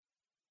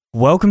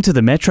Welcome to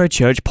the Metro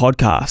Church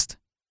podcast.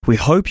 We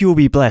hope you will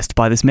be blessed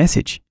by this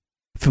message.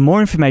 For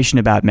more information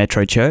about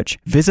Metro Church,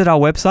 visit our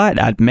website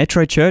at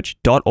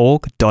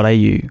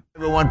metrochurch.org.au.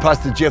 Everyone,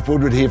 Pastor Geoff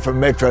Woodward here from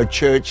Metro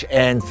Church,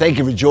 and thank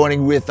you for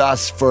joining with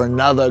us for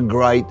another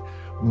great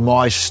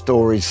My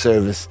Story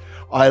service.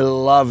 I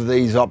love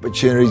these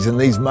opportunities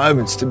and these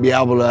moments to be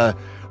able to,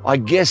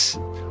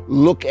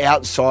 look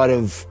outside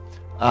of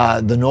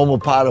the normal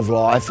part of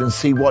life and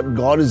see what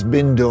God has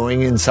been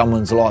doing in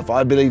someone's life.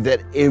 I believe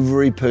that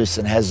every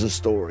person has a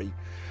story,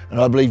 and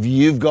I believe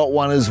you've got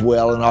one as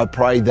well, and I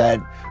pray that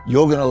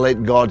you're going to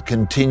let God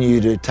continue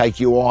to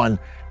take you on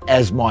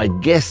as my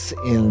guests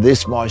in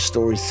this My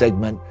Story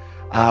segment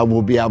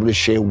will be able to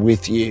share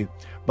with you.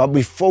 But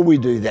before we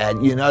do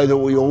that, you know that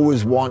we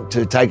always want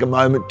to take a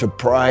moment to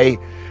pray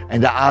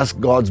and to ask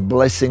God's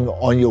blessing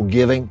on your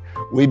giving.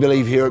 We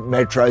believe here at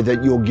Metro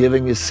that your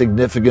giving is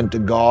significant to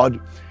God.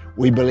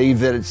 We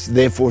believe that it's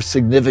therefore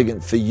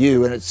significant for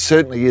you, and it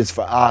certainly is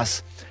for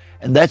us.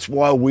 And that's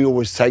why we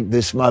always take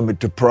this moment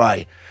to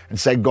pray and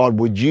say, God,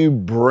 would you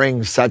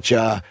bring such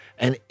an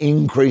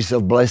increase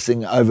of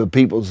blessing over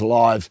people's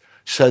lives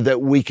so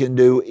that we can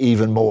do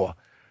even more?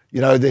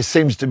 You know, there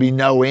seems to be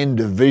no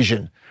end of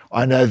vision.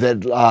 I know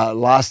that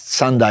last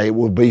Sunday, it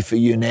will be for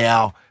you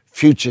now,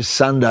 Future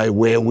Sunday,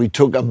 where we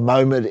took a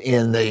moment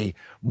in the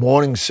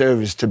morning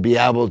service to be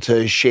able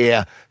to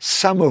share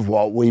some of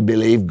what we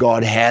believe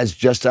God has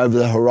just over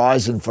the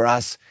horizon for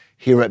us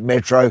here at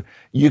Metro.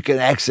 You can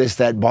access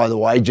that, by the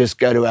way. Just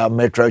go to our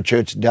Metro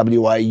Church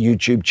WA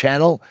YouTube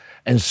channel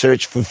and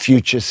search for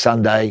Future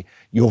Sunday.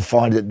 You'll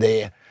find it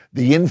there.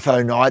 The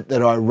info night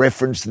that I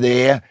referenced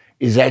there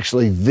is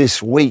actually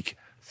this week,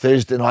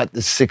 Thursday night, the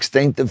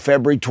 16th of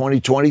February,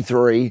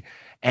 2023.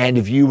 And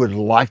if you would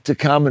like to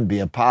come and be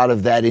a part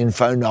of that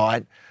info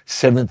night,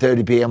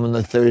 7:30 p.m. on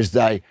the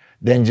Thursday,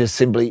 then just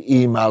simply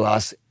email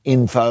us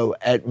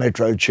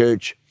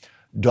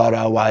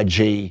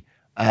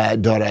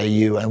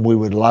info@metrochurch.org.au, and we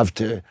would love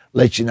to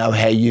let you know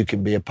how you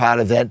can be a part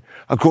of that.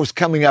 Of course,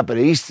 coming up at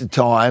Easter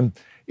time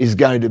is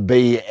going to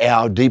be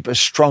our Deeper,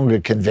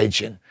 Stronger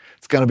convention.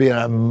 It's going to be an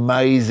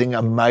amazing,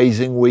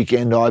 amazing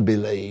weekend, I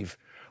believe,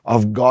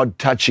 of God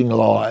touching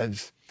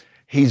lives.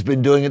 He's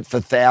been doing it for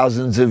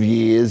thousands of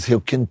years. He'll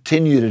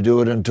continue to do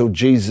it until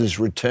Jesus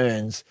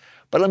returns.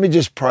 But let me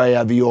just pray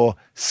over your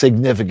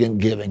significant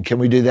giving. Can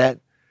we do that?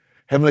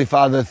 Heavenly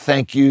Father,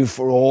 thank you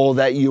for all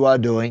that you are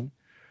doing.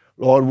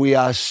 Lord, we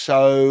are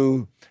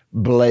so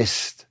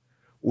blessed.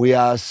 We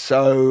are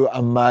so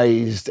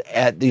amazed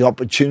at the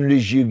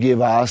opportunities you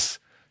give us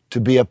to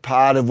be a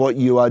part of what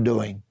you are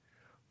doing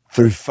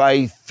through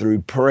faith,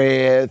 through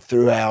prayer,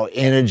 through our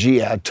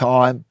energy, our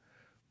time,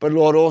 but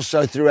Lord,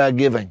 also through our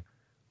giving.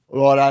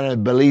 Lord, I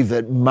don't believe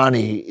that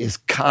money is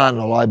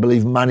carnal. I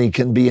believe money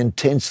can be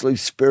intensely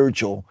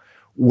spiritual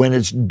when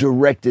it's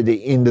directed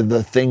into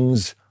the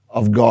things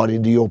of God,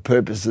 into your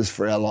purposes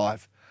for our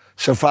life.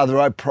 So, Father,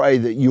 I pray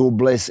that you'll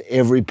bless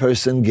every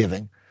person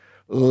giving.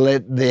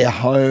 Let their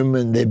home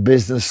and their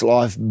business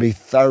life be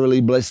thoroughly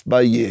blessed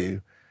by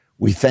you.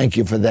 We thank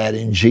you for that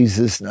in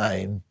Jesus'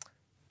 name.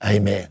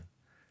 Amen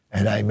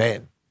and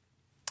amen.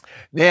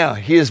 Now,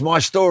 here's my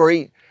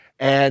story.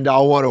 And I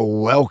want to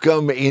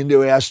welcome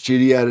into our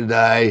studio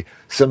today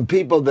some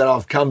people that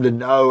I've come to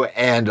know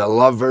and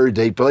love very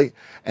deeply.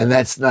 And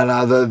that's none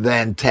other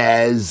than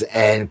Taz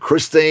and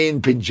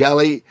Christine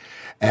Pingelli.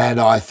 And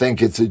I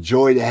think it's a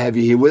joy to have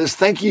you here with us.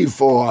 Thank you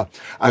for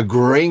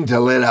agreeing to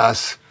let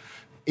us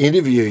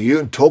interview you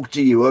and talk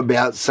to you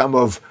about some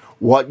of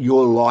what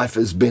your life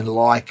has been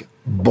like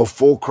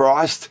before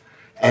Christ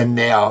and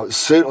now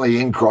certainly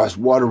in Christ.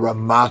 What a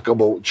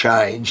remarkable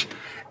change.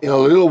 In a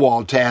little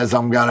while, Taz,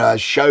 I'm going to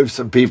show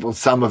some people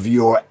some of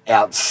your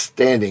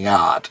outstanding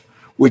art,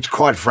 which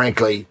quite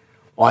frankly,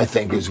 I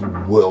think is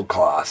world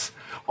class.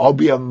 I'll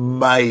be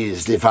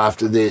amazed if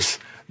after this,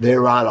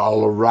 there aren't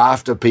a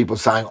raft of people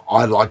saying,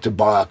 I'd like to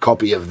buy a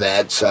copy of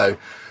that. So,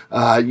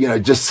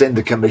 just send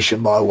the commission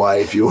my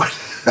way if you would.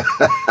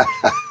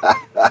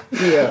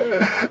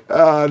 Yeah.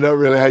 Not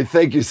really. Hey,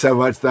 thank you so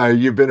much, though.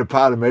 You've been a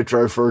part of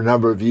Metro for a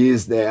number of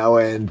years now,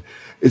 and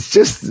it's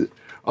just...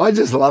 I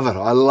just love it.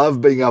 I love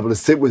being able to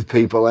sit with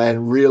people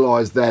and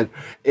realize that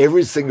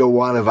every single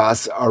one of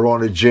us are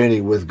on a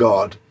journey with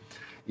God.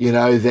 You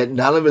know, that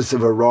none of us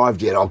have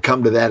arrived yet. I'll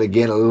come to that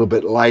again a little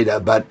bit later.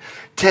 But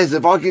Taz,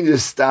 if I can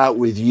just start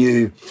with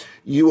you.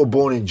 You were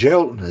born in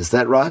Geraldton, is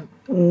that right?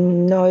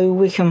 No,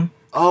 Wickham.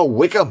 Oh,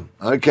 Wickham.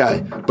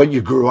 Okay. But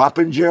you grew up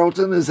in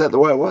Geraldton, is that the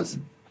way it was?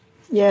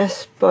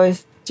 Yes,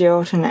 both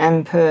Geraldton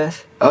and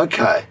Perth.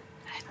 Okay.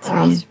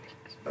 And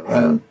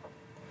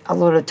a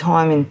lot of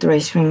time in Three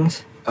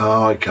Springs.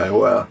 Oh, okay,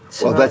 wow.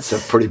 So well, that's a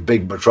pretty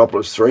big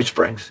metropolis, Three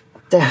Springs.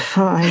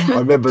 Definitely. I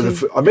remember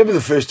the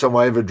first time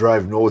I ever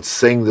drove north,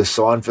 seeing the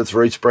sign for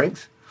Three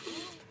Springs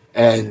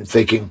and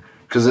thinking,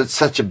 because it's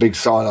such a big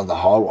sign on the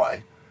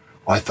highway,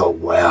 I thought,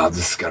 wow,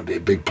 this is going to be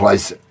a big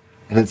place.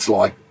 And it's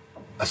like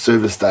a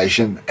service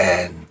station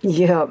and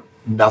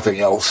nothing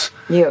else.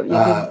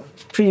 Yeah,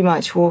 pretty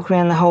much walk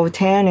around the whole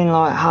town in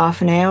like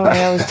half an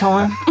hour's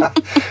time.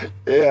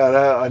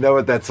 Yeah, I know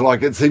what that's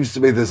like. It seems to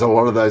me there's a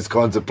lot of those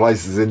kinds of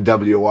places in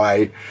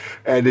WA,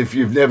 and if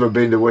you've never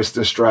been to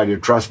Western Australia,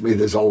 trust me,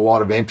 there's a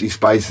lot of empty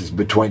spaces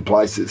between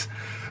places.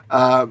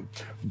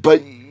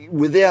 But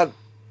without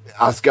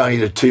us going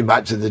into too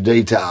much of the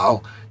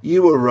detail,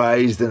 you were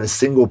raised in a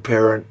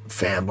single-parent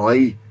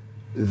family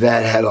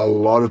that had a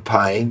lot of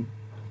pain,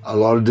 a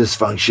lot of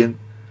dysfunction,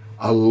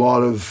 a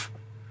lot of,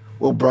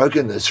 well,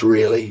 brokenness,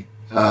 really,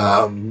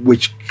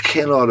 which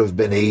cannot have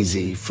been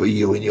easy for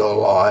you in your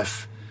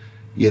life.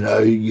 You know,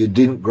 you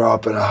didn't grow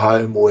up in a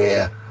home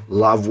where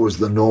love was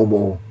the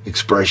normal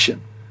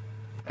expression.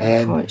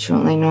 And,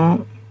 Unfortunately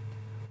not.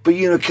 but,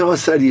 you know, can I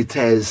say to you,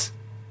 Taz,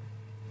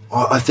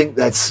 I think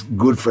that's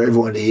good for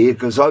everyone to hear,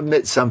 because I've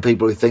met some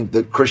people who think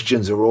that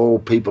Christians are all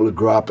people who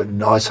grew up in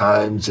nice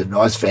homes and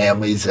nice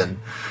families, and,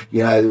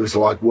 you know, it was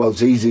like, well,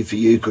 it's easy for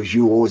you because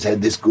you always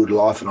had this good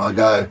life. And I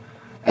go,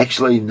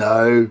 actually,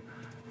 no,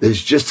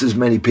 there's just as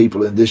many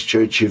people in this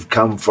church who've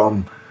come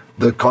from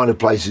the kind of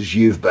places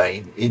you've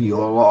been in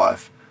your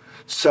life.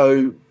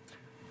 So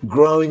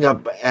growing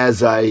up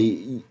as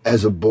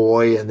a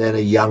boy and then a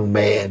young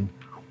man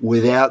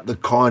without the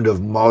kind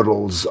of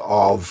models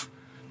of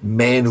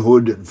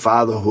manhood and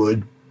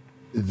fatherhood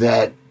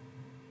that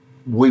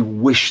we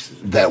wish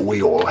that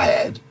we all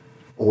had,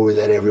 or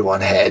that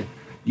everyone had,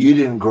 you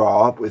didn't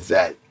grow up with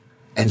that.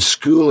 And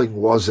schooling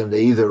wasn't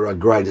either a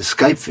great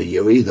escape for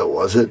you either,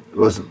 was it? It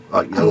wasn't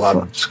like you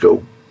loved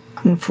school.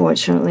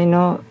 Unfortunately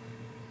not.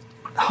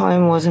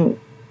 Home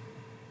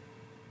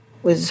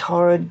was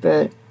horrid,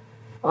 but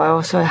I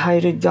also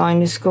hated going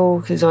to school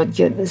because I'd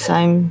get the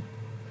same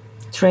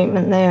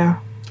treatment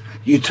there.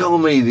 You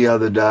told me the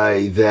other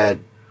day that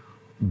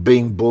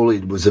being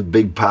bullied was a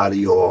big part of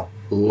your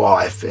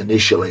life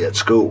initially at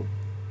school.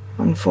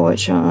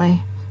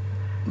 Unfortunately.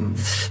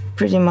 It's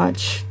pretty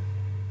much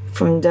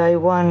from day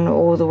one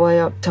all the way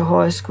up to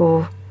high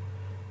school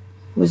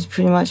was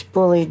pretty much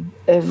bullied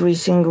every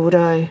single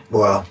day.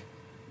 Wow.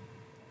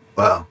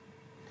 Wow.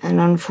 And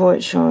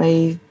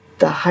unfortunately,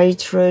 the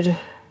hatred,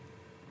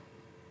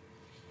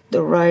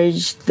 the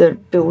rage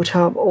that built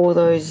up all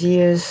those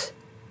years,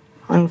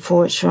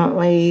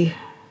 unfortunately,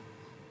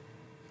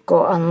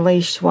 got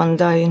unleashed one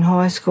day in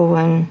high school.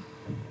 And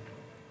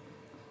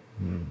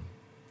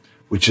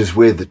Which is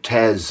where the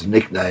Taz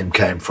nickname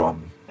came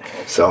from,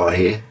 so I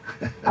hear.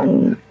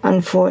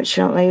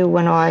 Unfortunately,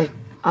 when I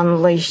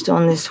unleashed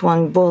on this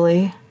one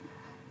bully,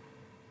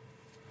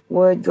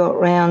 word got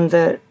round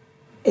that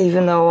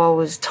even though I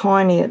was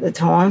tiny at the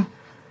time,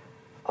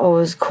 I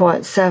was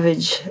quite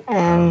savage.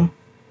 And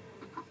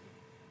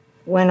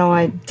when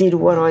I did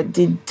what I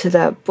did to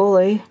that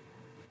bully,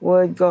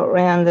 word got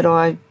round that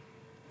I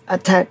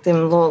attacked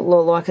him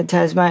like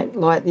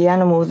the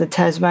animal, the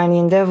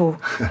Tasmanian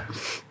devil.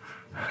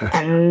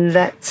 And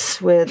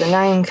that's where the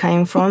name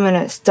came from, and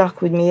it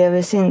stuck with me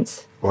ever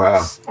since.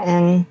 Wow.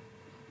 And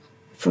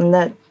from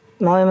that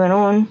moment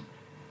on,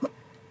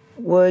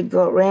 word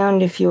got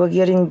round, if you were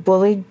getting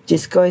bullied,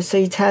 just go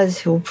see Taz,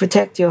 he'll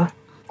protect you.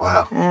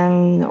 Wow.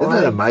 And Isn't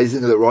that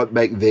amazing that right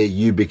back there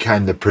you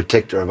became the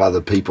protector of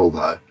other people,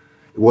 though?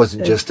 It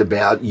wasn't just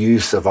about you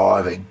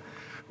surviving.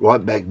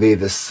 Right back there,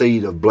 the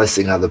seed of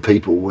blessing other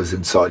people was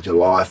inside your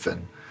life,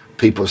 and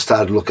people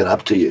started looking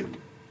up to you.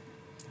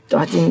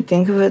 I didn't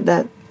think of it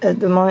that at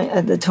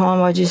the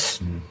time. I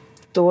just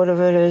thought of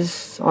it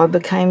as I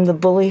became the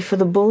bully for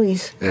the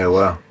bullies. Yeah,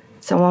 wow.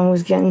 Someone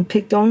was getting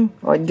picked on,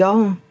 I'd go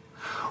on.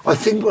 I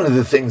think one of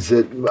the things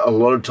that a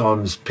lot of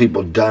times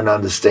people don't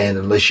understand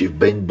unless you've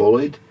been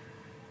bullied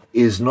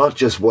is not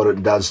just what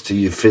it does to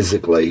you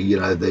physically, you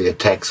know, the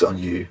attacks on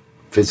you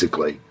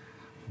physically,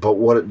 but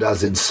what it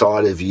does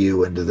inside of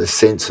you and to the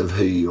sense of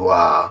who you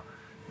are,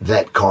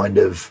 that kind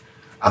of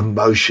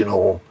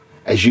emotional,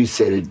 as you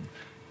said, it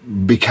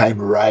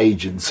became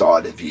rage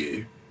inside of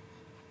you.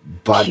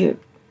 But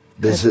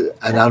there's an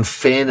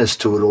unfairness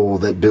to it all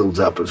that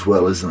builds up as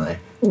well, isn't there?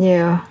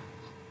 Yeah.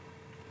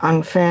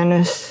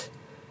 Unfairness.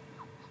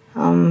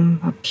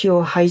 A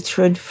pure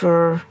hatred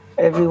for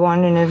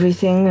everyone and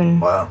everything. And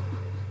wow.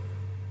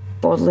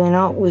 Bottling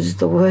up was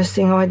the worst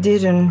thing I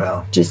did, and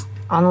just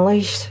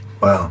unleashed.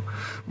 Wow.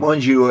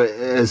 Mind you,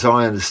 as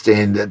I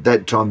understand, at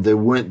that time there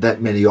weren't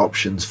that many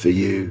options for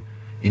you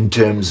in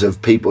terms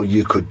of people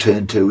you could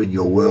turn to in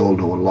your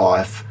world or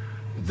life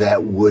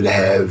that would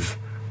have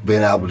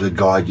been able to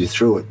guide you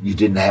through it. You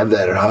didn't have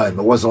that at home.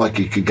 It wasn't like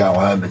you could go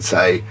home and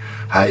say,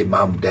 hey,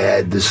 Mum,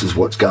 Dad, this is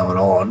what's going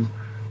on.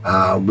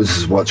 This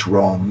is what's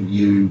wrong.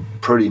 You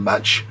pretty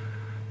much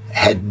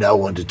had no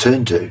one to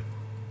turn to.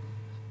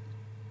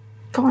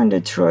 Kind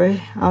of true.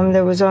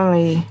 There was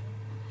only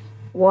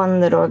one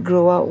that I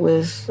grew up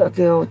with, a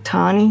girl,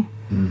 Tani,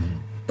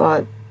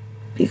 but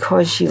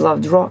because she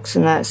loved rocks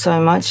and that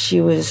so much,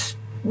 she was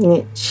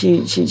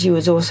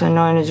also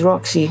known as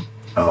Roxy.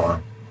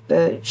 Oh.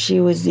 But she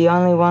was the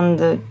only one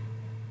that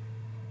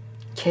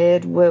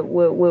cared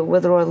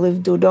whether I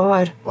lived or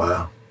died.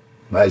 Wow.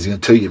 Amazing.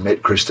 Until you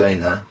met Christine,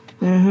 huh?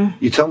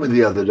 Mm-hmm. You told me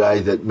the other day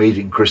that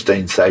meeting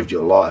Christine saved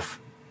your life.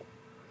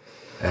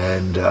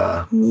 And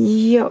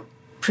Yep,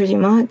 pretty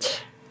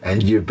much.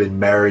 and you've been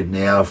married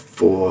now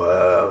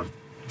for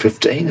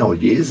 15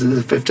 odd years. Is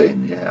it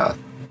 15? Yeah.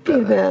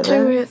 About that.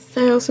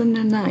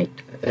 2008.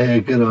 Yeah,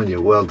 good on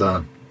you. Well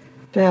done.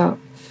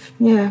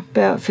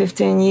 About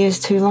 15 years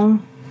too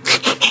long.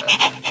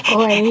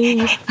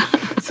 Oi.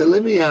 So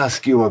let me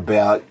ask you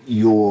about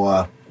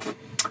your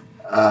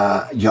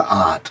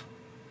art,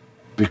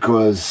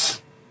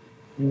 because,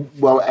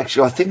 well,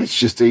 actually, I think it's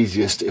just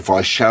easiest if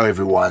I show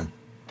everyone.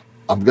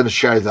 I'm going to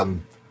show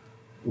them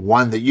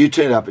one that you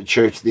turned up at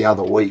church the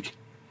other week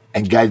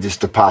and gave this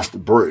to Pastor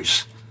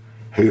Bruce,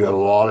 who a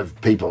lot of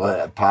people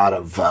are part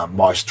of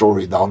my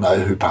story. They'll know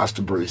who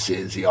Pastor Bruce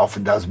is. He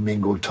often does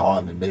mingle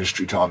time and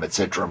ministry time,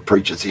 etc., and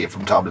preaches here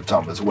from time to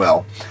time as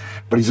well.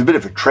 But he's a bit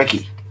of a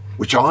Trekkie,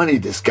 which I only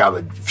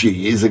discovered a few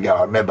years ago.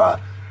 I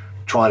remember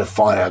trying to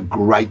find a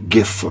great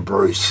gift for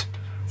Bruce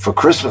for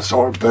Christmas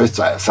or a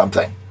birthday or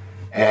something.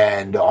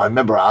 And I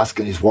remember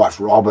asking his wife,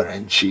 Robin,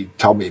 and she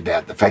told me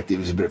about the fact that he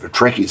was a bit of a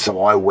Trekkie.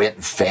 So I went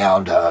and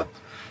found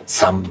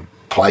some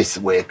place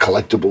where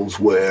collectibles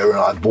were, and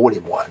I bought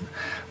him one.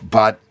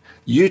 But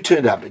you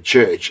turned up at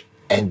church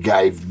and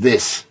gave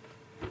this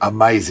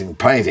amazing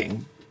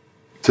painting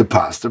to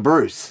Pastor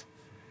Bruce.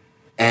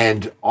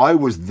 And I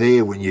was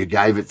there when you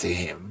gave it to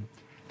him,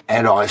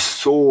 and I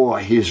saw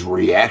his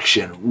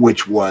reaction,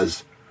 which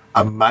was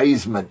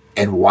amazement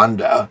and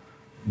wonder,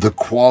 the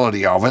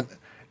quality of it.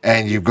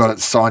 And you've got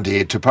it signed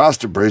here to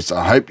Pastor Bruce.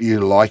 I hope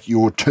you like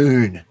your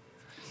tune,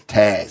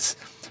 Taz.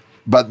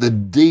 But the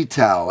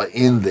detail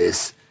in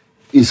this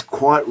is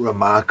quite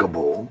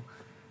remarkable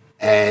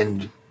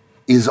and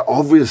is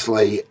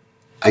obviously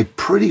a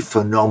pretty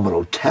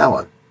phenomenal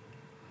talent.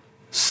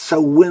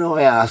 So when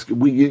I ask,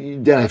 you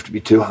don't have to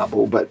be too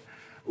humble, but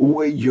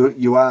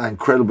you are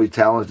incredibly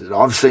talented.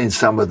 I've seen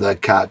some of the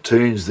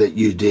cartoons that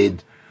you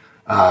did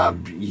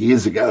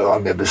years ago. I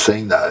remember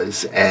seeing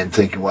those and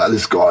thinking, well,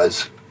 this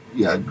guy's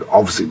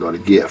obviously got a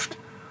gift.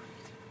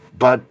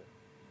 But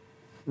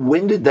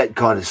when did that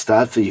kind of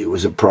start for you?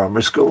 Was it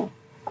primary school?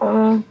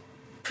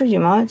 Pretty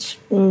much.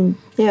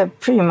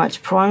 Pretty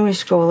much primary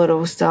school it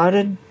all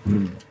started.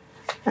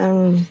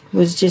 And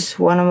was just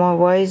one of my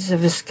ways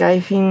of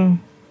escaping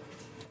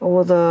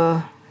all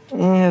the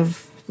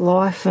of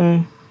life,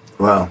 and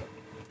Wow.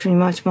 pretty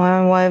much my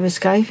own way of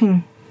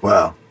escaping.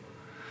 Wow.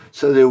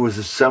 So there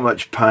was so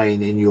much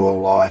pain in your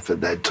life at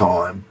that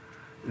time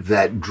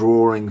that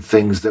drawing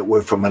things that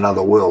were from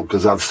another world,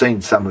 because I've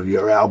seen some of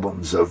your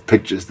albums of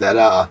pictures that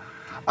are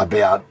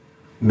about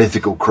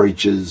mythical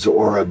creatures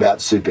or about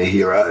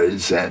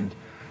superheroes, and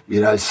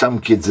some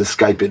kids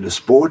escape into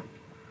sport,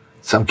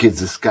 some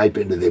kids escape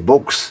into their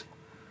books,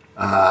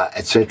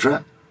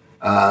 etc.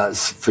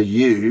 For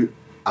you,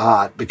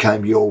 art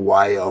became your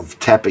way of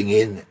tapping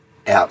in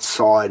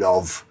outside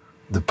of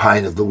the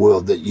pain of the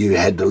world that you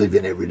had to live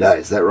in every day.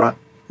 Is that right?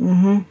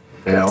 Mm-hmm.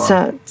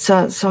 Yeah.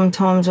 So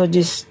sometimes I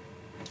just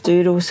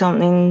doodle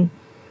something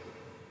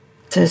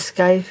to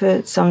escape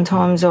it.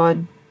 Sometimes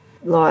I'd,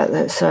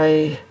 let's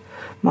say,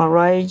 my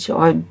rage,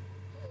 I'd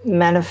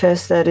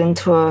manifest that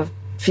into a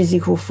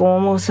physical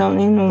form or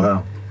something.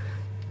 Wow.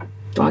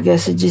 I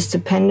guess it just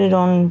depended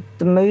on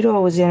the mood I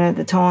was in at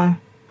the time.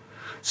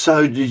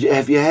 So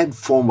have you had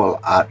formal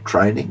art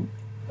training?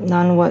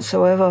 None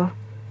whatsoever.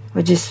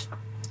 I just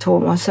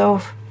taught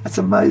myself. That's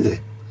amazing.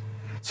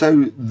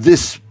 So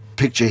this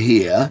picture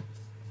here,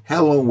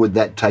 how long would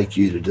that take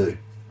you to do?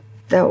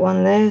 That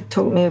one there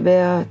took me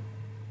about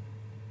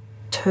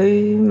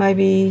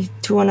maybe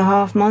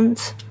 2.5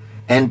 months.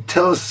 And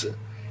tell us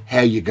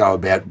how you go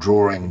about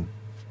drawing.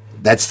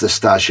 That's the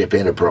Starship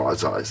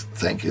Enterprise, I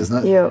think,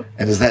 isn't it? Yep.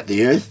 And is that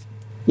the Earth?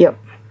 Yep.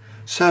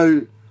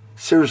 So,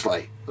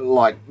 seriously,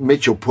 like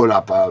Mitchell put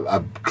up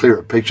a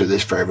clearer picture of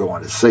this for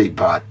everyone to see,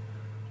 but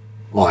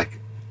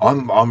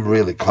I'm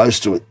really close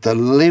to it. The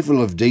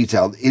level of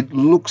detail, it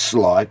looks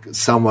like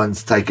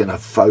someone's taken a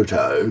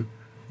photo,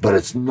 but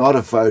it's not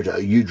a photo.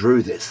 You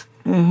drew this.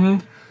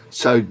 Mm-hmm.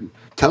 So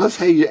tell us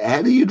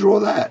how do you draw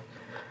that?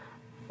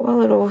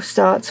 Well, it all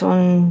starts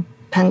on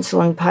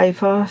pencil and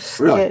paper.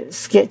 Really?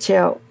 Sketch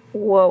out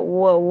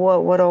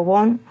what I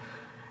want,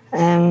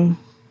 and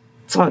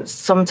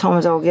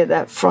sometimes I'll get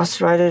that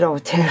frustrated. I'll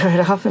tear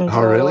it up and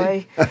throw it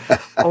away.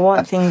 I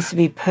want things to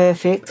be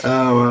perfect.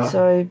 Oh, wow.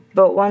 So,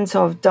 but once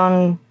I've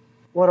done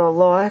what I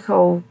like,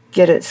 I'll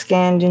get it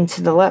scanned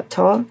into the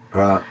laptop,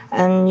 Right.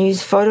 and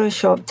use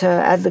Photoshop to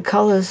add the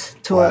colours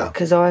to it,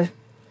 because I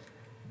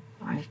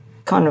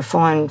kind of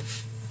find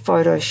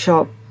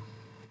Photoshop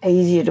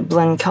easier to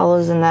blend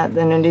colours and that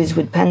than it is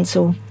with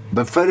pencil.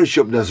 But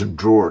Photoshop doesn't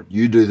draw it.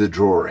 You do the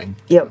drawing.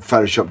 Yep.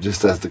 Photoshop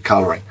just does the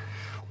colouring,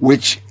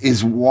 which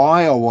is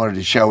why I wanted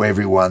to show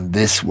everyone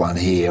this one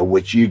here,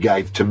 which you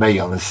gave to me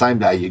on the same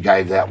day you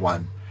gave that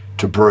one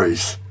to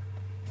Bruce.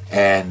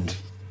 And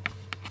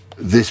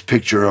this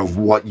picture of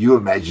what you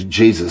imagine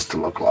Jesus to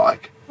look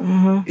like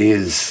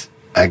is,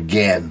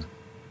 again,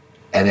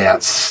 an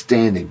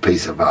outstanding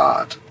piece of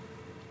art.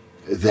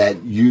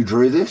 That you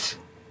drew this?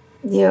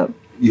 Yep.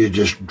 You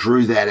just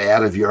drew that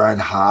out of your own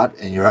heart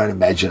and your own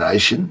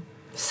imagination,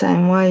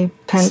 same way,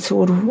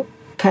 penciled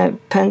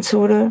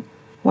it.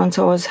 Once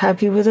I was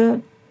happy with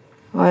it,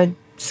 I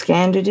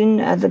scanned it in,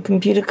 add the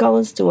computer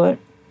colours to it.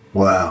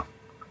 Wow.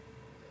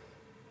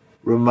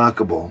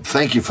 Remarkable.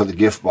 Thank you for the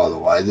gift, by the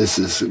way. This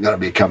is going to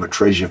become a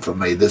treasure for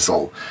me. This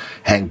will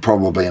hang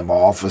probably in my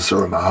office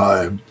or in my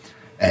home.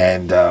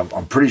 And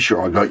I'm pretty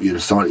sure I got you to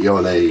sign it.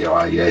 Oh, there you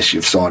are. Yes,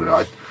 you've signed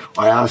it.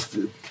 I asked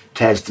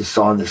Taz to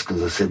sign this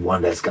because I said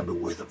one day it's going to be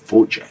worth a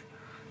fortune.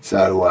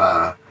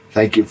 So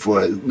thank you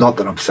for it. Not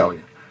that I'm selling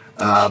it,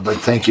 but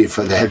thank you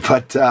for that.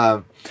 But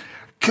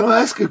can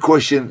I ask a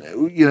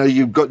question? You know,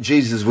 you've got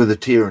Jesus with a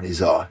tear in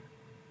his eye.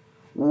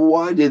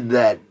 Why did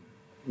that?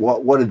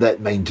 What did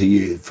that mean to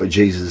you for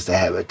Jesus to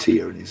have a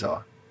tear in his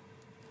eye?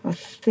 I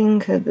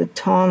think at the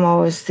time I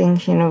was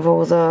thinking of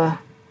all the...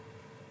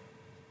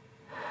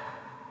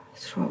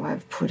 That's the right way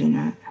of putting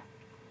it.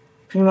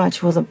 Pretty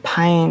much all the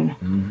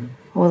pain,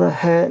 all the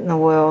hurt in the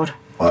world.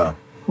 Wow.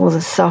 All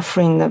the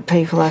suffering that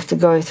people have to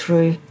go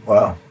through.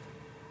 Wow.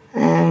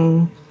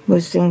 And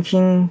was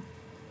thinking,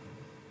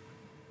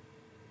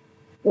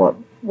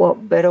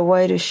 what better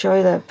way to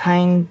show that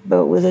pain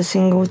but with a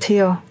single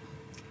tear?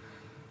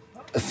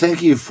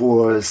 Thank you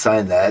for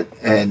saying that.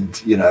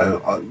 And, you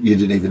know, you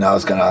didn't even know I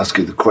was going to ask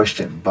you the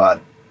question,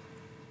 but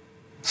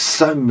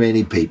so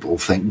many people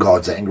think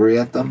God's angry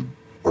at them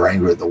or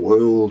angry at the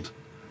world.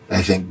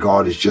 They think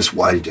God is just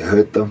waiting to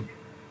hurt them.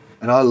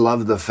 And I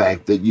love the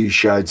fact that you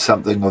showed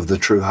something of the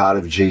true heart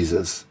of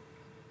Jesus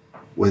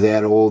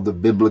without all the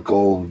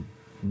biblical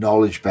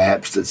knowledge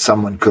perhaps that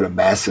someone could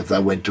amass if they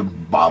went to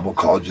Bible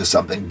college or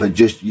something, but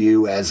just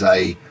you as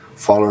a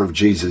follower of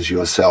Jesus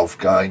yourself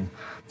going,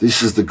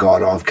 this is the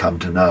God I've come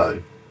to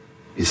know,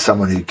 is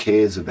someone who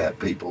cares about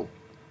people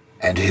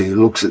and who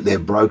looks at their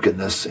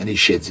brokenness and he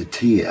sheds a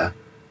tear.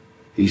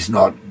 He's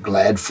not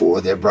glad for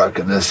their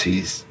brokenness.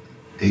 He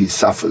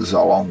suffers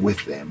along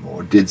with them,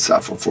 or did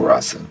suffer for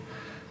us. And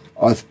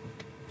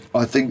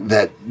I think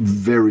that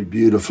very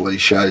beautifully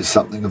shows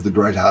something of the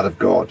great heart of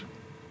God.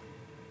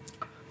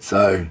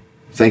 So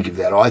think of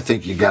that. I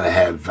think you're going to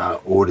have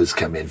orders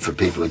come in for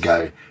people to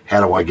go,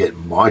 how do I get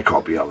my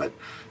copy of it?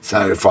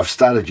 So if I've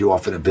started you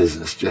off in a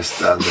business, just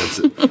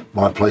that's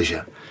my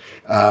pleasure.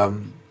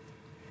 Can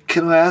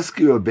I ask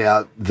you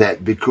about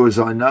that? Because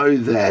I know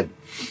that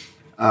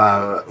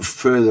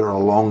further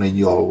along in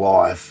your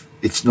life,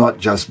 it's not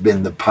just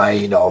been the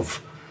pain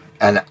of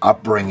an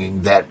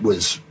upbringing that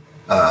was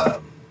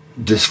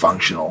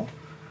dysfunctional,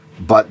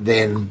 but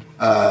then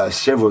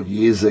several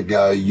years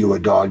ago you were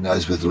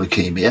diagnosed with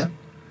leukemia,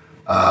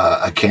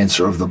 a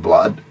cancer of the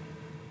blood.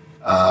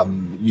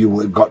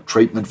 You got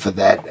treatment for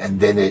that, and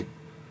then it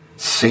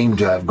seemed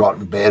to have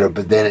gotten better,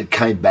 but then it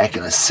came back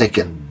in a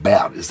second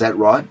bout. Is that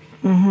right?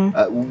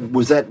 Mm-hmm.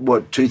 Was that,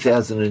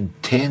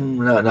 2010?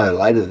 No,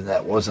 later than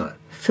that, wasn't it?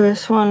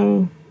 First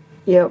one,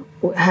 yep,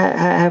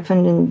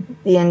 happened in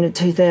the end of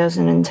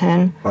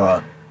 2010.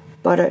 Right.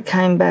 But it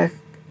came back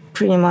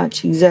pretty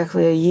much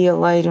exactly a year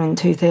later in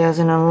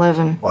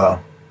 2011. Wow.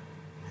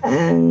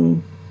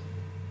 And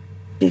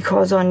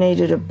because I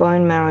needed a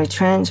bone marrow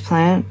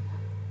transplant,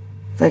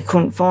 they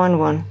couldn't find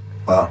one.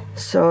 Wow.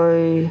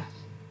 So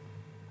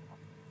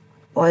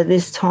by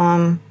this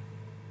time,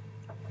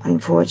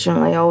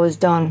 unfortunately, I was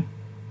done.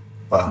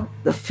 Wow.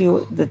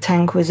 The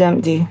tank was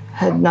empty,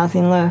 had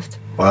nothing left.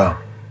 Wow.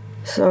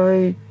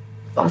 So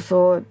I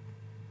thought,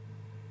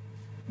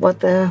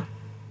 what the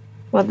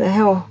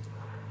hell?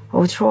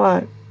 I'll try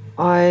it.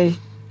 I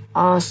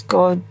asked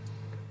God,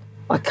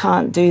 I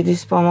can't do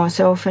this by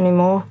myself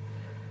anymore.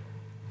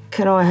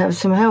 Can I have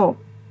some help?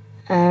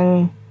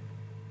 And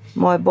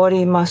my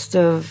body must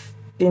have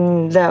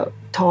been that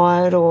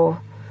tired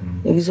or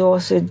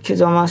exhausted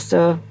because I must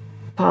have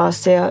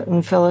passed out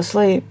and fell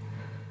asleep.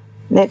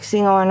 Next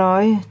thing I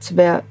know, it's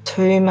about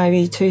 2,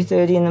 maybe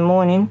 2:30 in the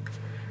morning,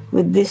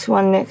 with this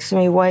one next to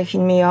me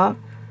waking me up.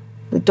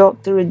 The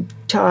doctor had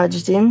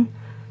charged in,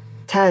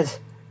 Taz,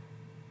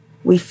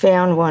 we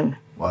found one.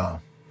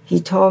 Wow. He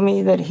told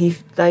me that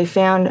they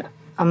found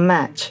a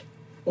match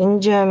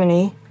in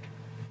Germany,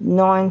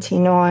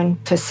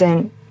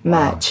 99%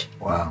 match.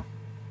 Wow.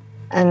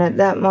 And at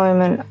that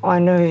moment, I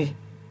knew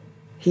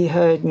he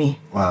heard me.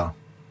 Wow.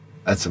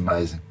 That's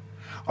amazing.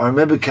 I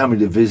remember coming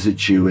to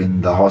visit you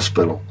in the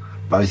hospital.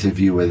 Both of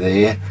you were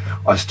there.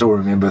 I still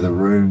remember the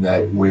room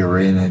that we were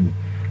in, and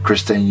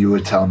Christine, you were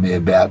telling me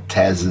about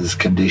Taz's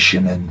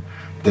condition, and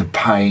the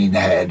pain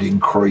had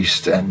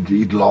increased and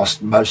he'd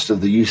lost most of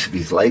the use of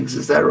his legs.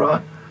 Is that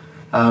right?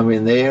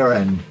 In there,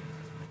 and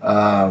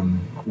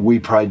we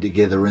prayed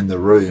together in the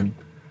room.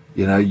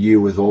 You know,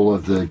 you with all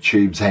of the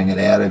tubes hanging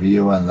out of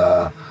you and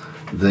the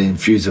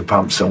infuser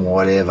pumps and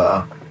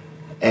whatever.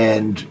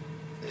 And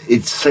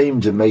it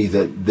seemed to me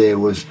that there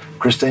was,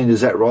 Christine,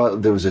 is that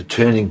right? There was a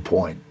turning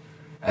point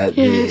at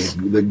Yes.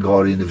 that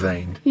God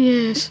intervened.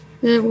 Yes,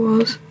 there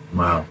was.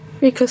 Wow.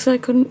 Because they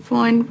couldn't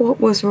find what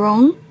was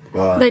wrong.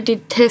 Right. They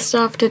did test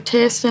after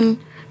test, and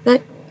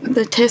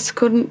the tests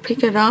couldn't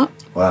pick it up.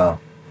 Wow.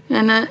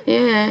 And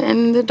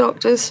and the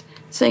doctors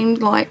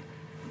seemed like,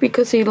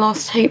 because he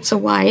lost heaps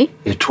of weight.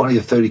 Yeah, 20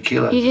 or 30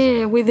 kilos.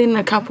 Yeah, within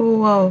a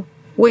couple of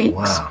weeks.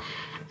 Wow.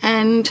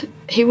 And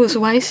he was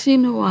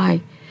wasting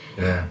away.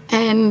 Yeah.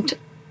 And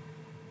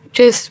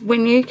just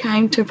when you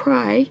came to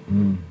pray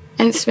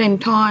and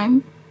spend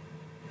time,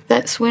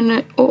 that's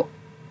when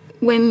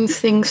when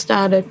things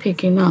started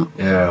picking up.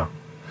 Yeah.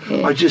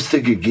 Yeah. I just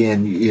think,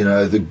 again, you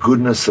know, the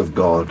goodness of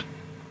God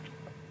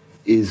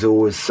is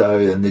always so,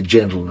 and the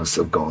gentleness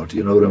of God,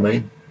 you know what I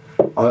mean?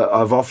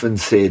 I've often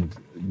said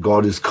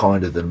God is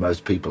kinder than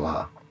most people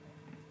are.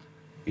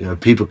 You know,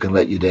 people can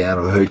let you down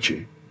or hurt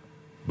you,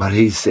 but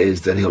he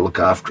says that he'll look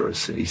after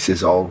us. He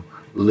says, I'll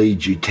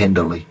lead you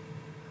tenderly.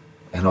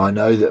 And I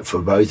know that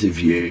for both of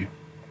you,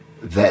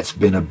 that's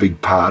been a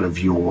big part of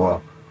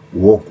your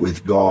walk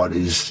with God,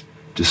 is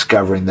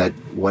discovering that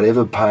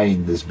whatever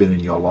pain there's been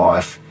in your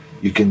life,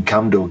 you can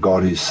come to a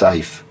God who's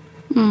safe.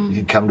 You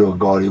can come to a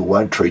God who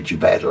won't treat you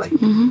badly.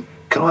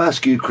 Can I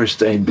ask you,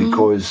 Christine,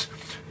 because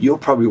you're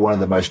probably one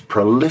of the most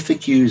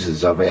prolific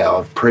users of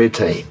our prayer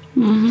team.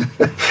 And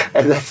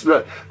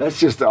that's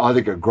just, I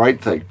think, a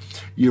great thing.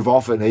 You've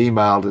often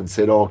emailed and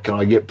said, oh, can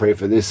I get prayer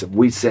for this? And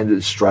we send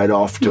it straight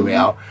off to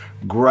our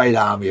great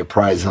army of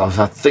prayers. And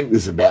I think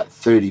there's about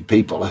 30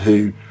 people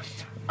who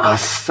are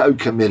so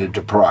committed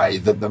to pray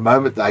that the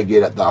moment they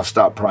get it, they'll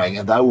start praying,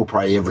 and they will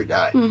pray every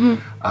day.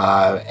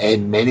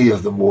 And many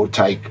of them will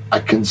take a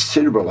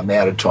considerable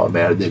amount of time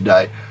out of their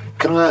day.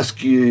 Can I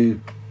ask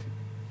you,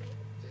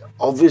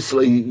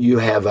 obviously you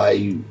have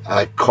a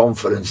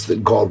confidence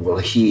that God will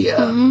hear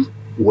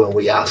when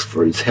we ask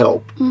for his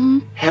help.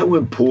 How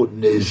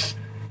important is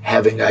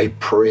having a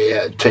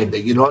prayer team,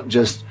 that you're not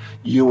just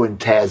you and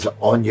Taz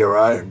on your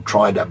own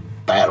trying to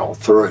battle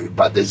through,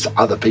 but there's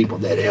other people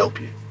there to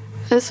help you?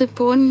 It's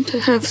important to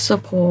have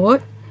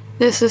support.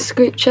 There's a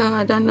scripture,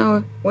 I don't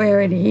know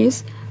where it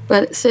is,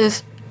 but it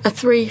says a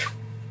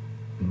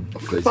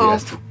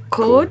 3/4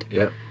 chord.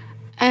 Yeah.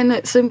 And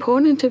it's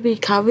important to be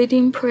covered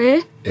in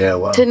prayer. Yeah,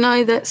 well. To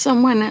know that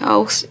someone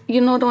else,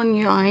 you're not on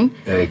your own.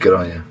 Yeah, good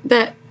on you.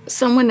 That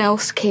someone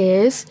else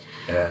cares.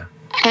 Yeah.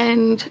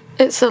 And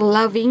it's a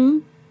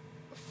loving,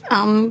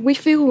 we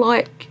feel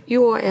like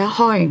you're our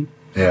home.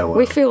 Yeah, well.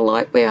 We feel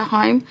like we're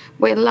home,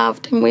 we're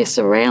loved, and we're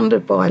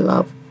surrounded by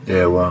love.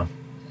 Yeah, well.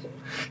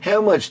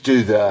 How much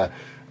does the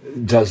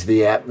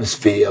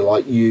atmosphere,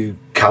 like you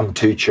come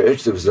to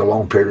church, there was a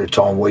long period of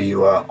time where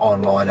you were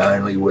online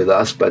only with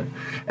us,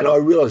 and I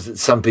realise that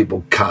some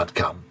people can't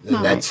come,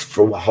 and that's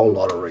for a whole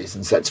lot of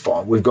reasons. That's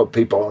fine. We've got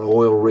people on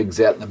oil rigs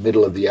out in the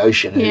middle of the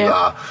ocean who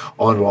are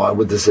online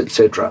with us,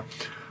 etc.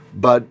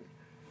 But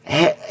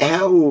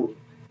how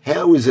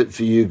is it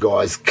for you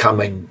guys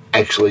coming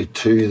actually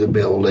to the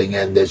building,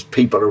 and there's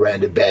people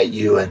around about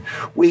you, and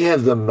we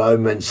have the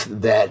moments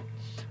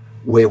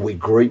where we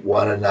greet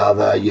one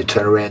another, you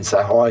turn around and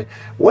say hi.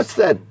 What's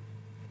that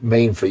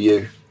mean for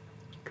you?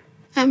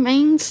 It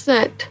means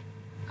that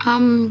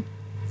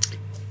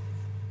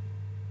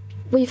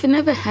we've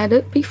never had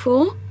it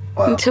before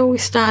until we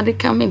started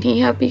coming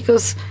here,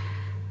 because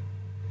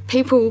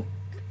people,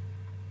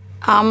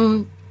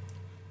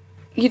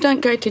 you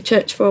don't go to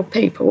church for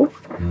people,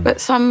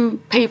 but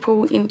some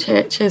people in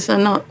churches are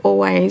not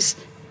always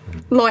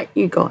like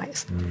you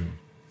guys.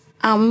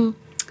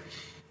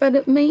 But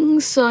it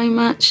means so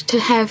much to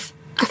have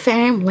a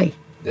family.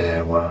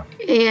 Yeah, wow.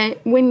 Yeah,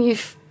 when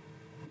you've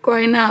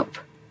grown up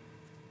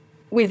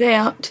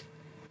without,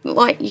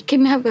 like, you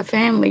can have a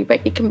family,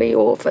 but you can be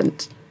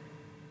orphans.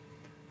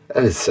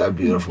 That is so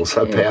beautiful,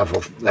 so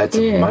powerful. That's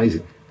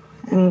amazing.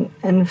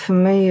 And for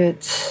me,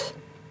 it's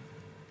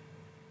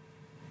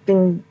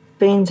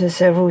been to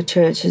several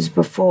churches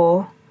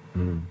before,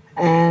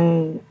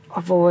 and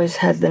I've always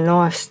had the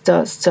knife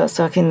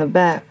stuck in the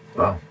back.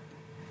 Wow.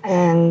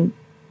 And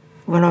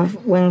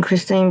when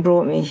Christine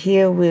brought me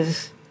here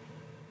with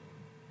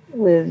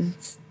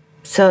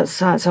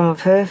some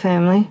of her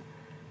family,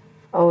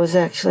 I was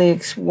actually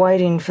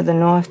waiting for the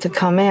knife to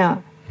come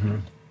out.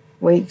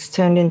 Weeks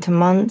turned into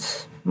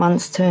months,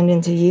 months turned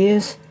into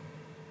years,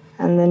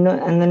 and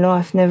the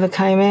knife never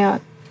came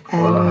out.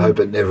 And well, I hope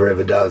it never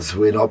ever does.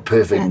 We're not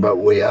perfect, but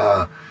we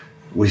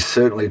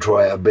certainly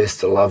try our best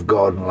to love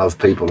God and love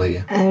people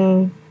here.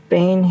 And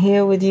being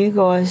here with you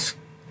guys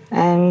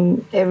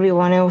and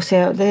everyone else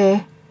out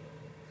there,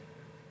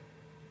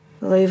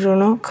 believe it or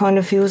not, kind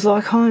of feels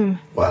like home.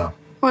 Wow.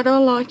 What I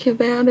like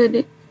about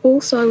it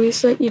also is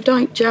that you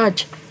don't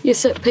judge. You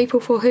set people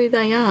for who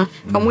they are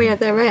and where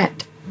they're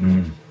at.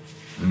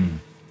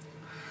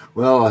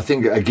 Well, I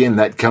think, again,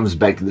 that comes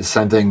back to the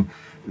same thing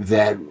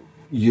that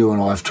you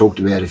and I have talked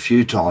about a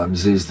few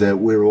times, is that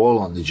we're all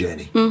on the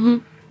journey.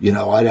 You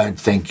know, I don't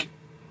think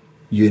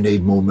you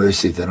need more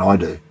mercy than I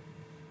do.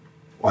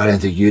 I don't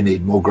think you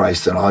need more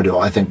grace than I do.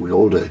 I think we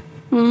all do.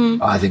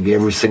 I think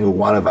every single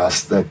one of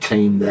us, the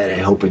team that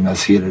are helping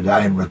us here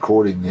today and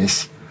recording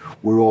this,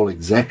 we're all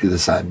exactly the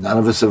same. None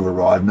of us have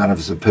arrived. None of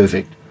us are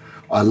perfect.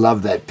 I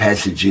love that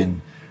passage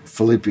in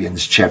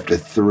Philippians chapter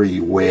 3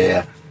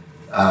 where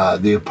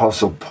the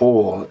Apostle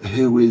Paul,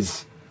 who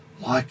is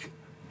like,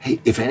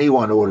 if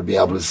anyone ought to be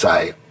able to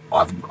say,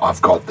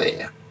 I've got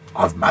there,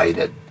 I've made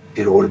it,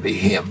 it ought to be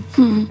him.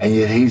 And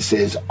yet he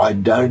says, I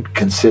don't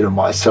consider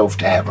myself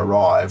to have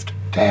arrived,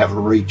 to have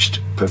reached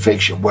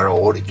perfection where I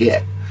ought to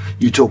get.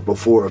 You talked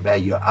before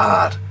about your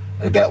art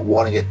and about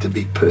wanting it to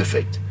be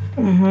perfect,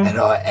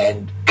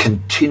 and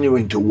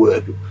continuing to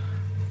work.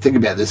 Think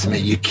about this. I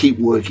mean, you keep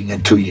working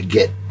until you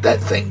get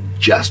that thing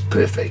just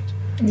perfect.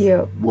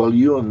 Yeah. Well,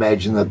 you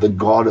imagine that the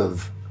God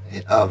of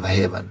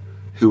heaven,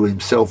 who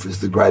himself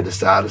is the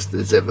greatest artist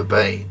there's ever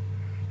been,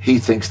 he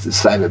thinks the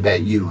same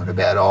about you and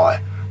about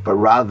I. But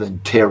rather than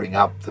tearing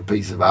up the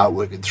piece of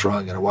artwork and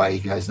throwing it away,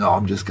 he goes, no,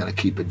 I'm just going to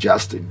keep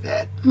adjusting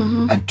that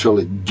until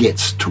it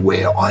gets to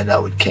where I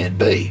know it can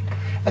be.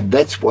 And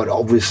that's what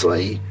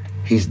obviously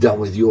he's done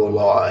with your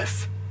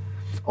life.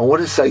 I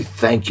want to say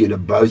thank you to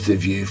both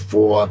of you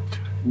for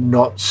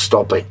not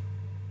stopping.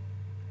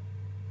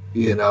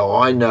 You know,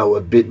 I know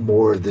a bit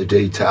more of the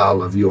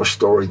detail of your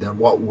story than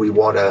what we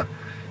want to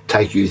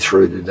take you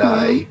through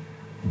today.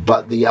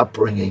 But the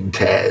upbringing,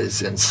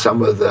 Taz, and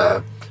some of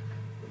the,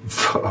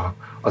 I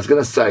was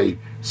going to say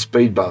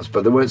speed bumps,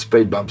 but they weren't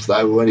speed bumps.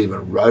 They weren't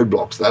even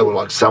roadblocks. They were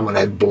like someone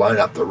had blown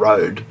up the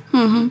road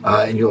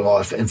in your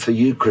life. And for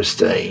you,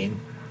 Christine,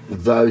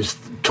 those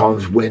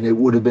times when it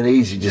would have been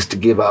easy just to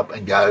give up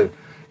and go,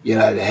 you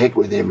know, to heck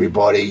with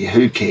everybody,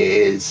 who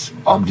cares?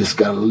 I'm just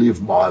going to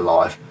live my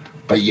life.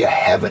 But you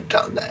haven't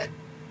done that.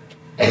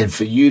 And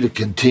for you to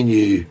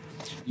continue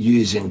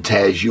using,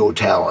 Taz, your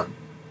talent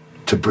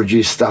to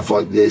produce stuff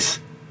like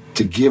this,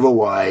 to give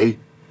away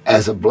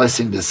as a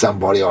blessing to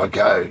somebody, I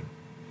go,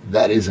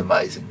 that is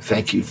amazing.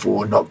 Thank you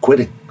for not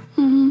quitting.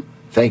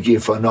 Thank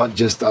you for not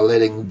just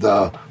letting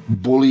the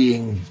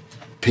bullying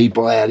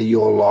people out of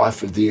your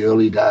life of the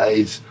early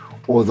days,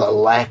 or the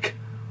lack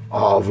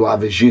of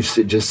love, as you've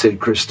just said,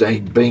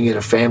 Christine, being in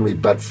a family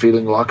but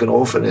feeling like an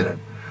orphan in it.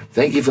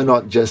 Thank you for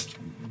not just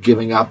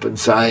giving up and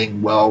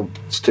saying, well,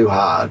 it's too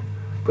hard,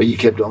 but you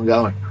kept on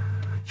going.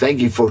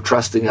 Thank you for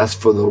trusting us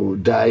for the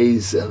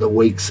days and the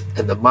weeks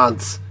and the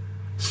months,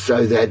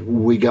 so that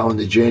we go on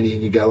the journey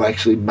and you go,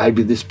 actually,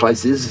 maybe this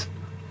place is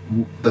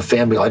the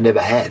family I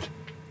never had.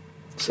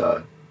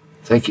 So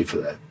thank you for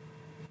that.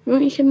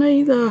 Well,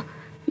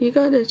 you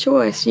got a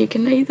choice. You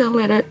can either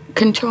let it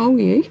control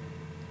you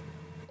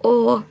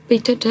or be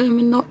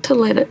determined not to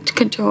let it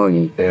control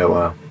you. Yeah,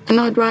 wow. And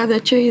I'd rather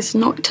choose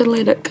not to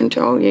let it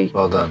control you.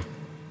 Well done.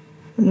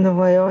 And the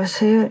way I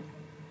see it,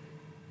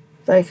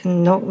 they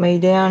can knock me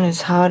down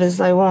as hard as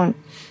they want.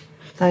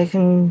 They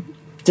can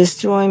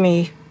destroy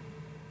me,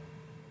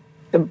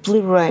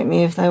 obliterate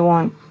me if they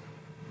want.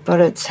 But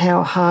it's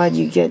how hard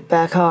you get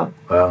back up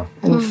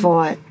and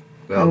fight.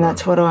 And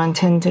that's what I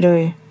intend to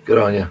do. Good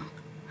on you.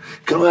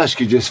 Can I ask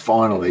you just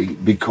finally,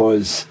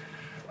 because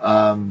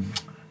I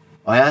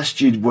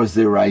asked you, was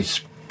there a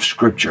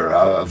scripture,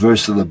 a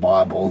verse of the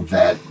Bible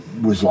that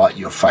was like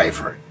your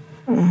favourite?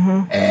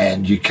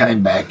 And you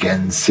came back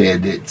and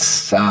said it's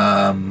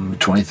Psalm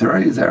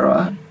 23, is that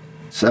right?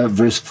 So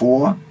verse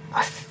 4?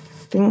 I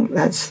think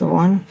that's the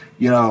one.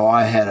 You know,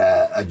 I had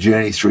a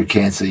journey through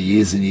cancer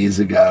years and years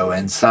ago,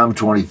 and Psalm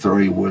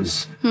 23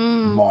 was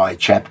my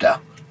chapter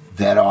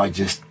that I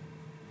just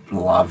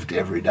loved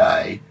every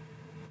day,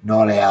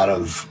 not out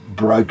of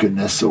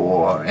brokenness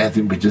or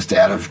anything, but just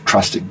out of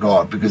trusting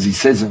God. Because he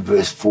says in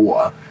verse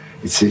 4,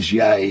 it says,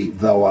 yea,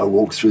 though I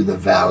walk through the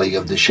valley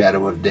of the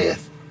shadow of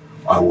death,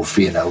 I will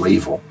fear no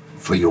evil,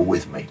 for you're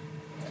with me.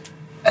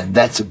 And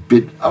that's a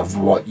bit of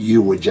what you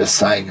were just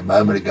saying a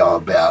moment ago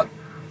about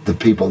the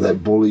people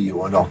that bully you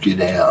or knock you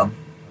down.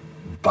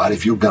 But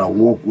if you're going to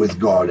walk with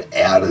God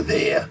out of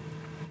there,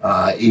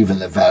 even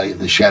the valley of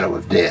the shadow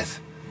of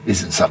death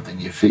isn't something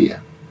you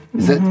fear.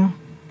 Is that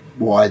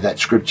why that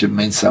scripture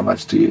means so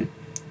much to you?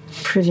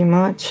 Pretty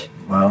much.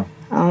 Well,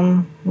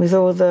 with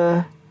all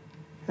the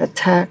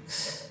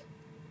attacks,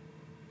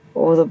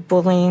 all the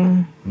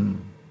bullying,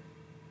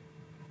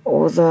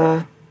 all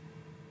the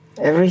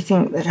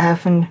everything that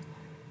happened,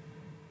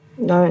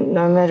 no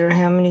matter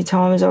how many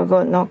times I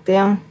got knocked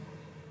down,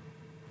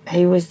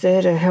 he was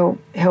there to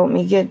help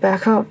me get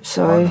back up.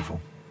 So,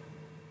 wonderful.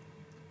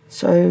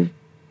 So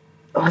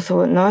I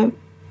thought, no,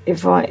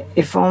 if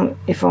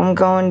I'm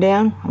going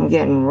down, I'm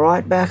getting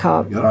right back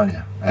up. Good on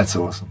you. That's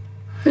awesome.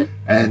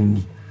 And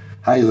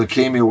hey,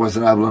 leukemia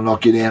wasn't able to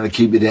knock you down or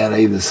keep you down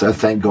either, so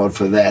thank God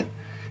for that.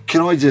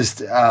 Can I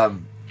just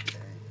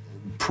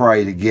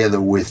pray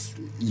together with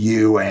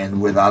you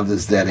and with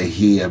others that are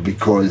here,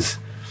 because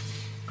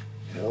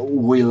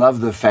we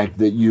love the fact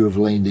that you have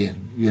leaned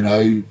in. You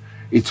know,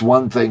 it's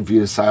one thing for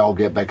you to say, I'll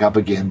get back up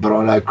again, but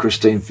I know,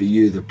 Christine, for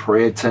you, the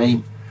prayer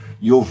team,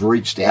 you've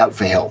reached out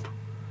for help.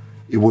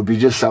 It would be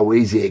just so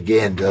easy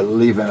again to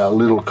live in a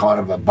little kind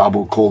of a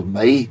bubble called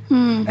me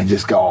and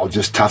just go, I'll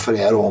just tough it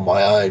out on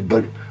my own.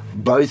 But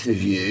both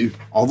of you,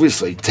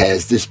 obviously,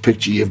 Taz, this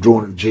picture you've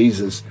drawn of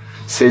Jesus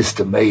says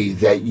to me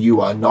that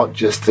you are not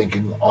just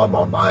thinking, I'm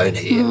on my own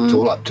here, it's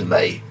all up to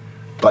me,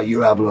 but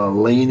you're able to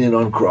lean in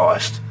on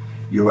Christ.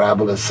 You're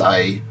able to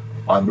say,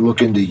 I'm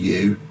looking to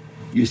you.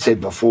 You said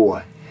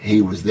before,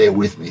 he was there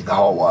with me the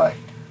whole way.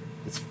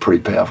 It's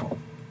pretty powerful.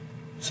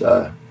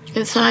 So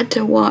it's hard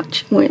to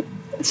watch when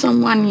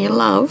someone you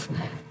love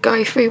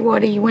go through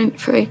what he went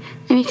through,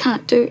 and you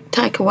can't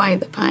take away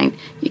the pain.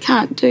 You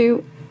can't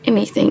do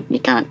anything. You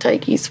can't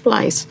take his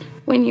place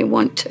when you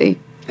want to.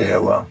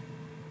 Yeah,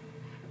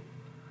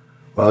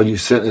 well, you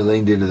certainly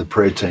leaned into the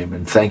prayer team,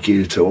 and thank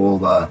you to all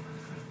the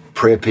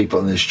prayer people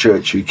in this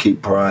church who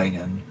keep praying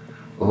and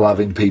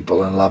loving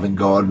people and loving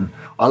God. And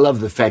I love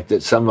the fact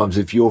that sometimes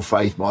if your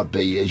faith might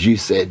be, as you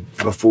said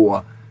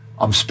before,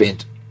 I'm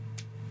spent,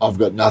 I've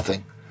got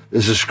nothing.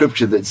 There's a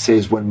scripture that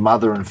says, when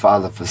mother and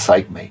father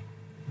forsake me,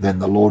 then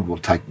the Lord will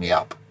take me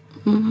up.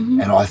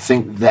 Mm-hmm. And I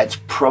think that's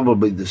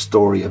probably the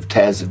story of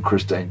Taz and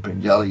Christine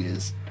Pringelli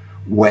is,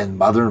 when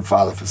mother and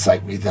father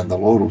forsake me, then the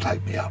Lord will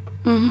take me up.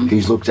 Mm-hmm.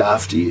 He's looked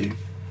after you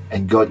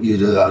and got you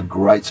to a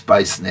great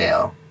space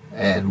now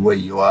and where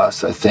you are.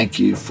 So thank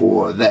you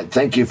for that.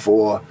 Thank you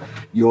for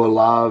your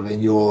love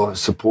and your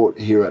support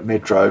here at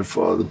Metro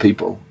for the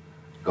people.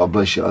 God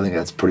bless you. I think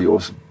that's pretty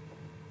awesome.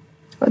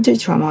 I do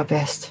try my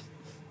best.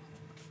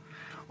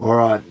 All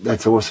right,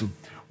 that's awesome.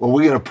 Well,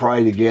 we're going to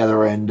pray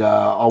together, and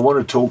I want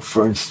to talk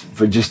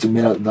for just a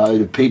minute, though,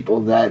 to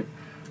people that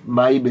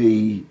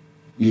maybe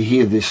you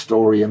hear this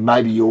story and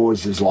maybe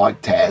yours is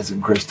like Taz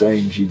and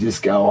Christine's. You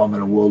just go, I'm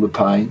in a world of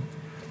pain.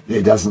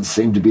 There doesn't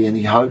seem to be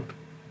any hope.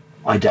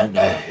 I don't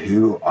know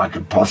who I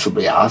could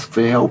possibly ask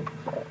for help.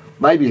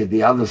 Maybe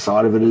the other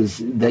side of it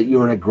is that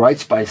you're in a great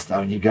space, though,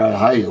 and you go,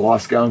 hey,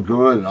 life's going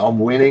good and I'm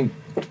winning.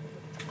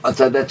 I'd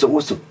say that's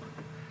awesome.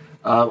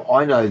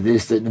 I know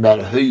this, that no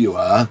matter who you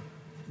are,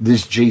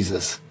 this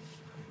Jesus,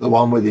 the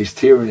one with his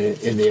tear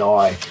in the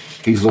eye,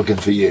 he's looking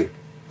for you.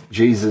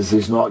 Jesus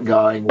is not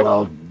going,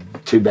 well,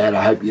 too bad,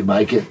 I hope you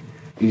make it.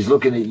 He's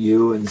looking at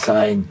you and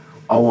saying,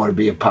 I want to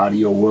be a part of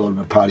your world and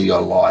a part of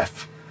your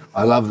life.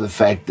 I love the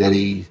fact that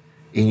he,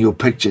 in your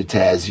picture,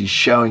 Taz, he's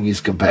showing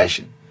his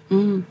compassion.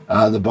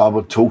 The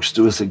Bible talks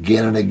to us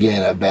again and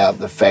again about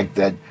the fact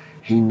that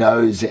he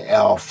knows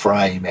our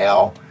frame,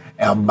 our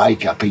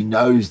makeup. He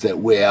knows that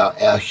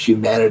our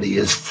humanity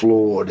is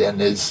flawed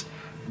and has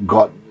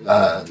got,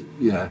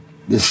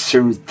 there's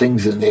serious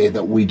things in there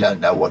that we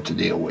don't know what to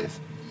deal with.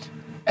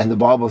 And the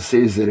Bible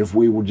says that if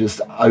we will just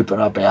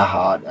open up our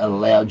heart and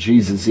allow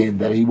Jesus in,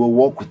 that he will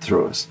walk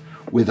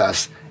with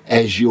us,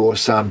 as your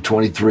Psalm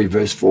 23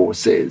 verse 4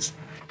 says.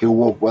 He'll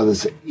walk with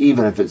us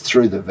even if it's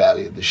through the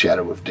valley of the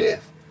shadow of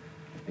death.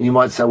 And you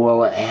might say,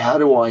 well, how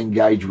do I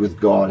engage with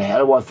God? How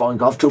do I find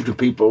God? I've talked to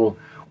people,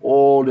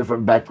 all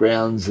different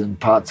backgrounds and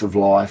parts of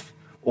life,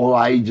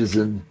 all ages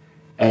and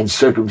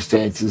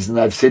circumstances, and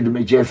they've said to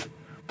me, Geoff,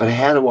 but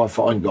how do I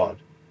find God?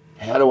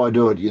 How do I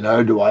do it?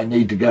 Do I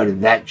need to go to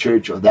that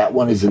church or that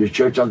one? Is it a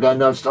church? I'll go,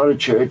 no, it's not a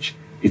church.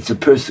 It's a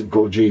person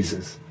called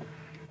Jesus.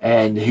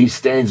 And he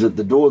stands at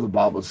the door, the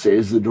Bible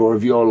says, the door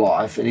of your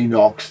life, and he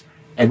knocks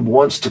and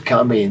wants to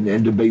come in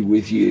and to be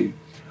with you.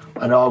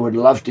 And I would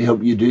love to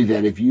help you do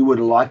that. If you would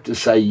like to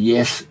say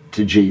yes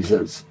to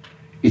Jesus,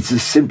 it's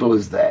as simple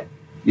as that.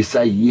 You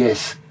say,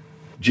 yes,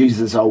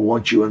 Jesus, I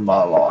want you in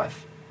my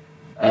life.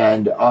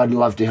 And I'd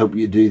love to help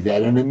you do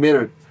that. In a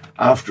minute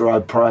after I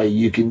pray,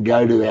 you can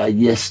go to our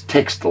yes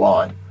text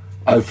line,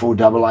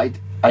 0488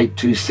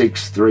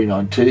 826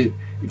 392.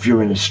 If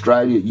you're in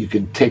Australia, you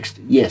can text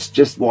yes,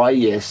 just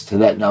yes to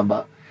that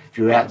number. If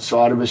you're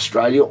outside of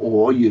Australia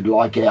or you'd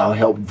like our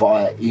help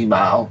via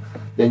email,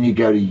 then you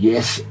go to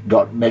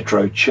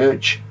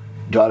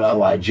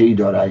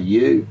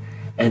yes.metrochurch.org.au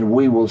and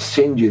we will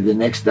send you the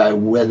next day,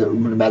 no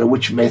matter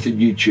which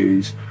method you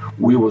choose,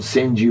 we will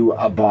send you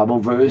a Bible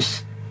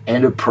verse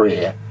and a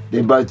prayer.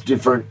 They're both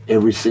different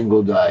every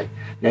single day.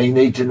 Now you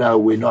need to know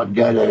we're not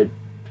going to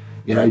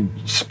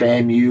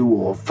spam you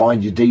or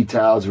find your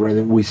details or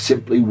anything. We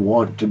simply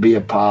want to be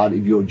a part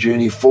of your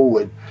journey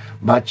forward,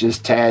 much as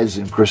Taz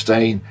and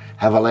Christine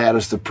have allowed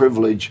us the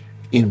privilege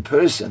in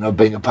person of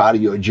being a part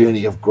of your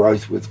journey of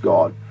growth with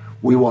God.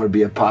 We want to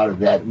be a part of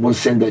that. We'll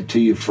send that to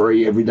you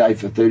free every day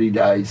for 30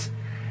 days.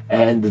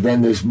 And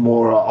then there's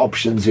more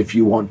options if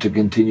you want to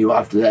continue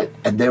after that.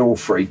 And they're all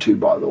free too,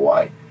 by the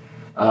way.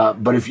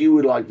 But if you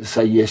would like to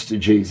say yes to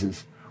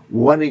Jesus,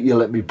 why don't you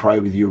let me pray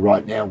with you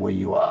right now where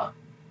you are?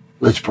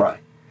 Let's pray.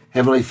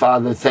 Heavenly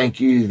Father, thank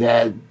you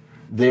that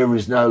there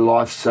is no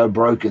life so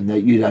broken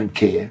that you don't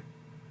care.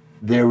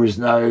 There is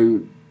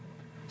no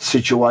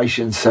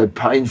situation so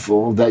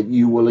painful that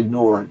you will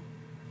ignore it.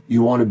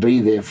 You want to be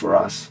there for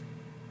us.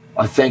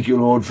 I thank you,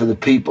 Lord, for the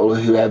people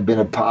who have been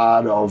a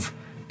part of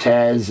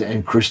Taz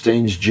and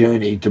Christine's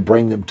journey to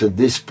bring them to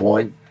this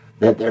point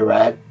that they're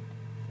at.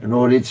 And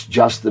Lord, it's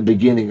just the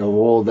beginning of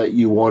all that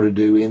you want to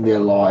do in their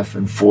life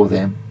and for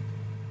them.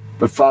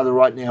 But Father,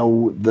 right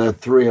now, the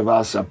three of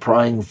us are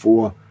praying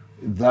for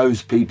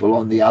those people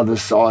on the other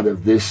side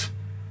of this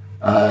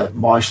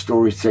My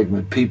Story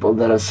segment, people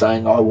that are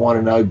saying, I want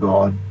to know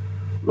God.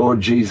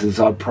 Lord Jesus,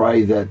 I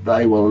pray that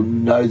they will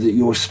know that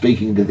you're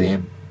speaking to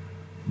them,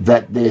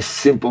 that their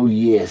simple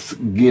yes,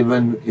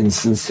 given in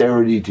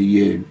sincerity to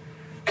you,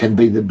 can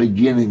be the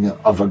beginning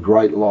of a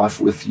great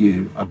life with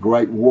you, a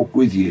great walk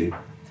with you.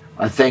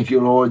 I thank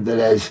you, Lord, that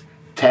as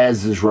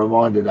Taz has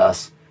reminded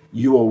us,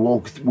 you will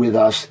walk with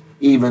us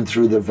even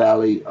through the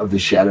valley of the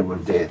shadow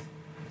of death.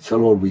 So,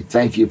 Lord, we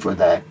thank you for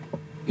that.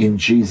 In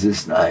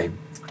Jesus' name,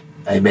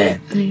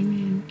 amen.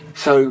 Amen.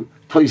 So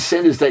please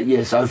send us that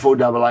yes,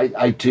 0488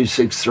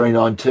 826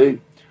 392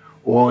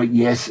 or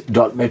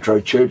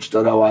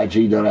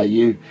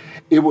yes.metrochurch.org.au.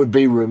 It would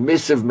be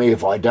remiss of me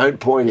if I don't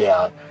point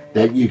out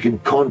that you can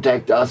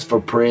contact us for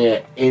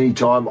prayer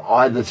anytime,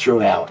 either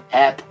through our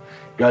app.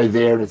 Go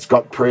there and it's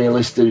got prayer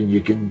listed and you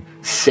can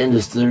send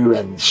us through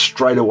and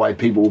straight away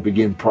people will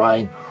begin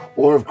praying.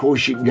 Or of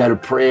course you can go to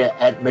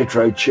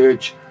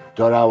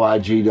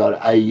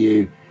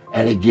prayer@metrochurch.org.au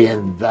and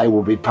again they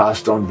will be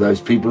passed on to those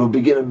people who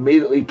begin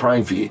immediately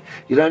praying for you.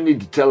 You don't need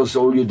to tell us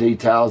all your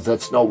details,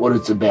 that's not what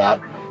it's about.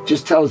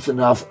 Just tell us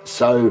enough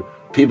so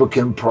people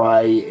can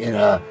pray in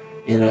a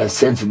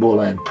sensible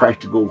and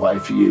practical way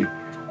for you.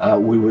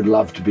 We would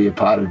love to be a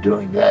part of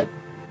doing that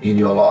in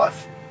your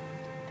life.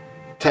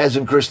 Taz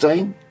and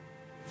Christine,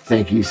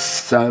 thank you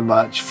so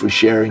much for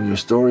sharing your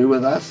story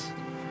with us.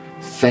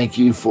 Thank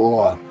you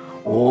for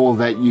all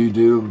that you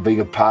do and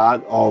being a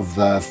part of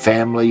the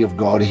family of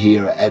God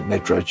here at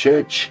Metro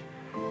Church.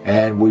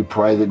 And we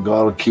pray that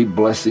God will keep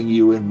blessing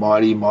you in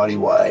mighty, mighty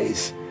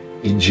ways.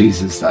 In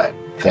Jesus' name,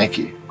 thank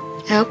you.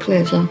 Our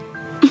pleasure.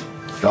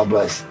 God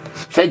bless.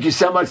 Thank you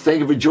so much.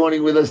 Thank you for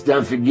joining with us.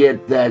 Don't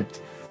forget that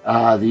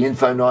the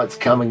info night's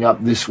coming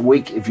up this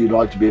week. If you'd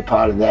like to be a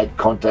part of that,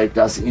 contact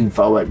us,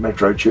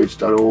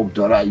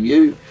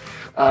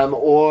 info@metrochurch.org.au.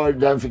 Or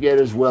don't forget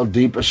as well,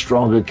 Deeper,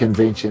 Stronger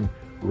Convention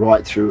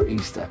right through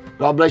Easter.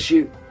 God bless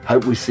you.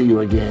 Hope we see you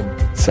again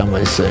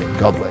somewhere soon.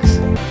 God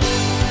bless.